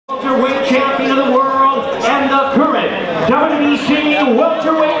welterweight champion of the world and the current WBC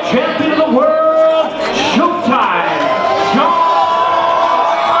welterweight champion of the world, Showtime, Shawn.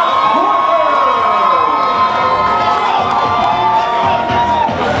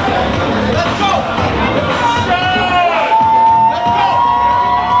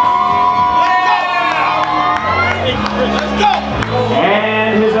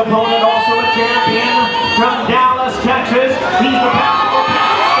 And his opponent, also a champion from Dallas, Texas. He's the powerful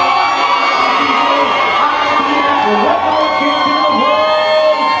champion of the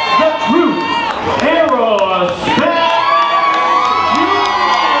world, the Truth, Errol Spence Jr.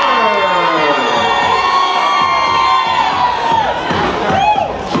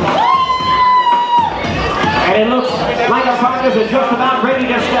 And it looks like our fighters are just about ready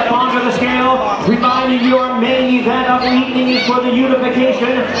to step onto the scale, reminding you our main event of the evening is for the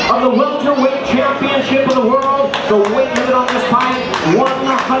unification of the welterweight championship of the world. The weight limit on this fight,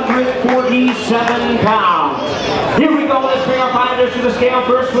 147 pounds. Here we go, let's bring our fighters to the scale.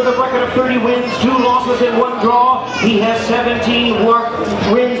 First with a record of 30 wins, 2 losses and 1 draw. He has 17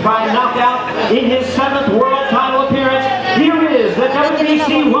 wins by knockout in his 7th world title appearance. Here is the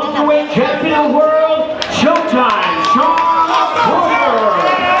WBC welterweight champion of the world, Showtime, Shawn.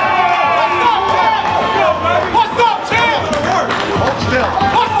 What's up, champ?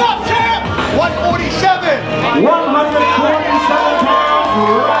 147! 147 pounds,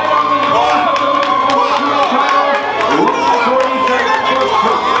 right on the north of the title. 147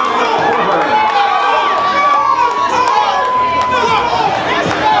 over.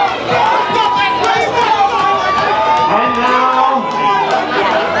 And now,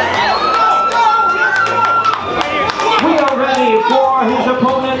 we are ready for his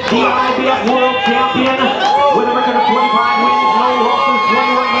opponent, the IBF World Champion, with a record of 25 wins.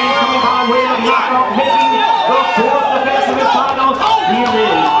 Making the 4th defense of his title.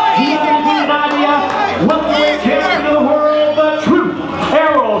 He is defeated IBF welterweight champion of the world, the Truth,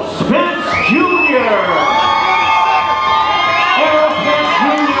 Errol Spence Jr. Errol Spence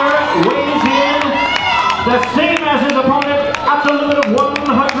Jr. weighs in the same as his opponent at the limit of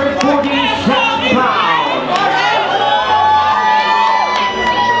 147 pounds.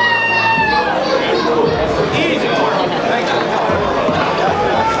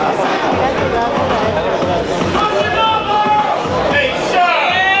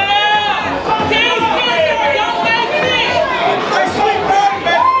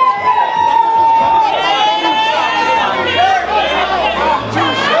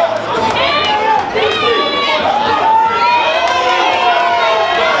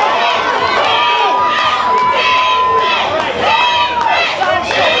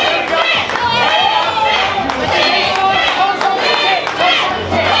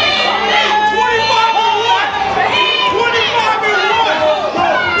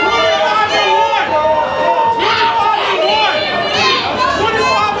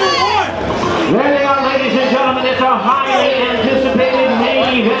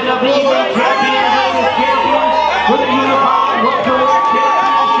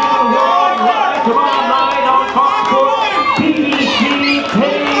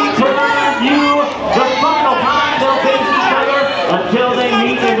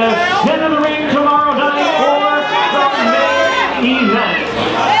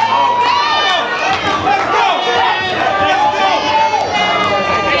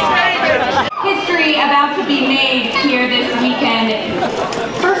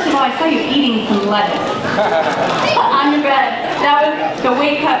 I saw you eating some lettuce on your bed. That was the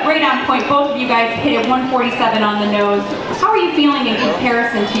weight cut right on point. Both of you guys hit it 147 on the nose. How are you feeling in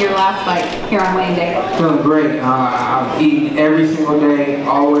comparison to your last fight here on Weighing Day? Feeling great. I've eaten every single day,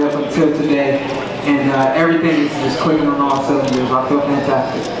 all the way up until today, and everything is just clicking on all cylinders. I feel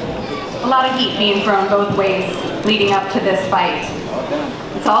fantastic. A lot of heat being thrown both ways leading up to this fight.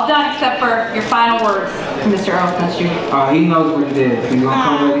 It's all done except for your final words from Mr. Errol Spence Jr. He knows what it is. He's going to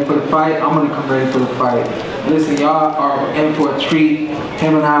come ready for the fight. I'm going to come ready for the fight. Listen, y'all are in for a treat.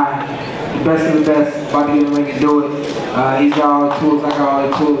 Him and I, the best of the best, about to get in the ring and do it. He's got all the tools, I got all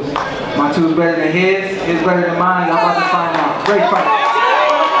the tools. My tools better than his better than mine. Y'all about to find out. Great fight.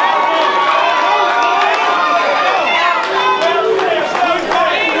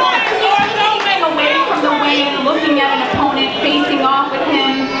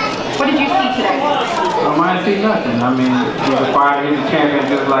 What did you see today? I didn't see nothing. I mean, he's a fighter, he's a champion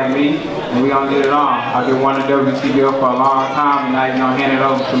just like me, and we gonna get it on. I've been wanting a WBC belt for a long time, and now he's gonna hand it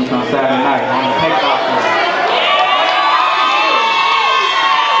over to me on Saturday night. I'm gonna take it off for him.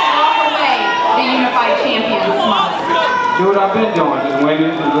 Walk away, the unified champion. Come on. Do what I've been doing, just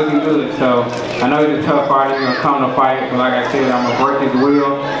winning and looking good. So I know he's a tough fighter, he's gonna come to fight, but like I said, I'm gonna break his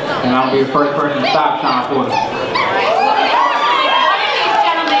will. and I'm gonna be the first person to stop Shawn Porter.